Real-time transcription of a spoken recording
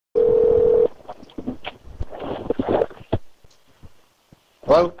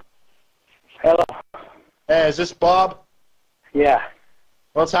Hello? Hello. Hey, is this Bob? Yeah.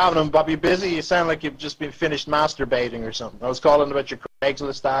 What's happening, Bob? You busy? You sound like you've just been finished masturbating or something. I was calling about your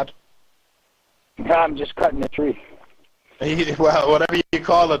Craigslist ad. I'm just cutting a tree. Well, whatever you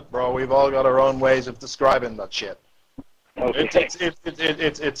call it, bro, we've all got our own ways of describing that shit. Okay.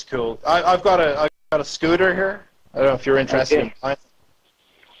 It's cool. I've got a scooter here. I don't know if you're interested in buying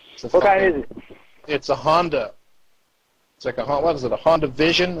it. What kind is it? It's a Honda. It's like what is it? A Honda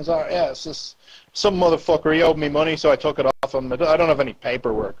Vision? Is that? Yeah. It's just some motherfucker. He owed me money, so I took it off him. I don't have any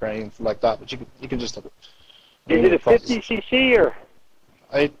paperwork or anything like that, but you can just. Is it a 50cc or?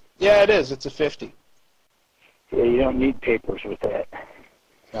 Yeah, it is. It's a 50. Yeah, you don't need papers with that.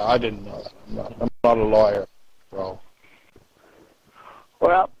 No, I didn't know that. I'm not a lawyer, bro.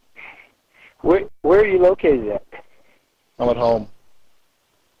 Well, where are you located at? I'm at home.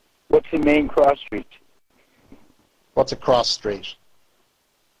 What's the main cross street? What's a cross street?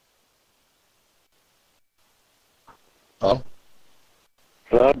 Oh?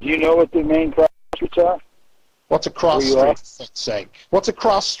 Do you know what the main cross streets are? What's a cross street, for fuck's sake? What's a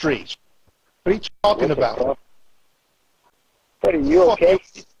cross street? What are you talking about? Buddy, you okay?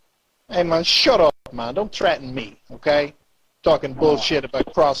 Hey, man, shut up, man. Don't threaten me, okay? Talking bullshit about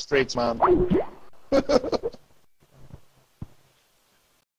cross streets, man.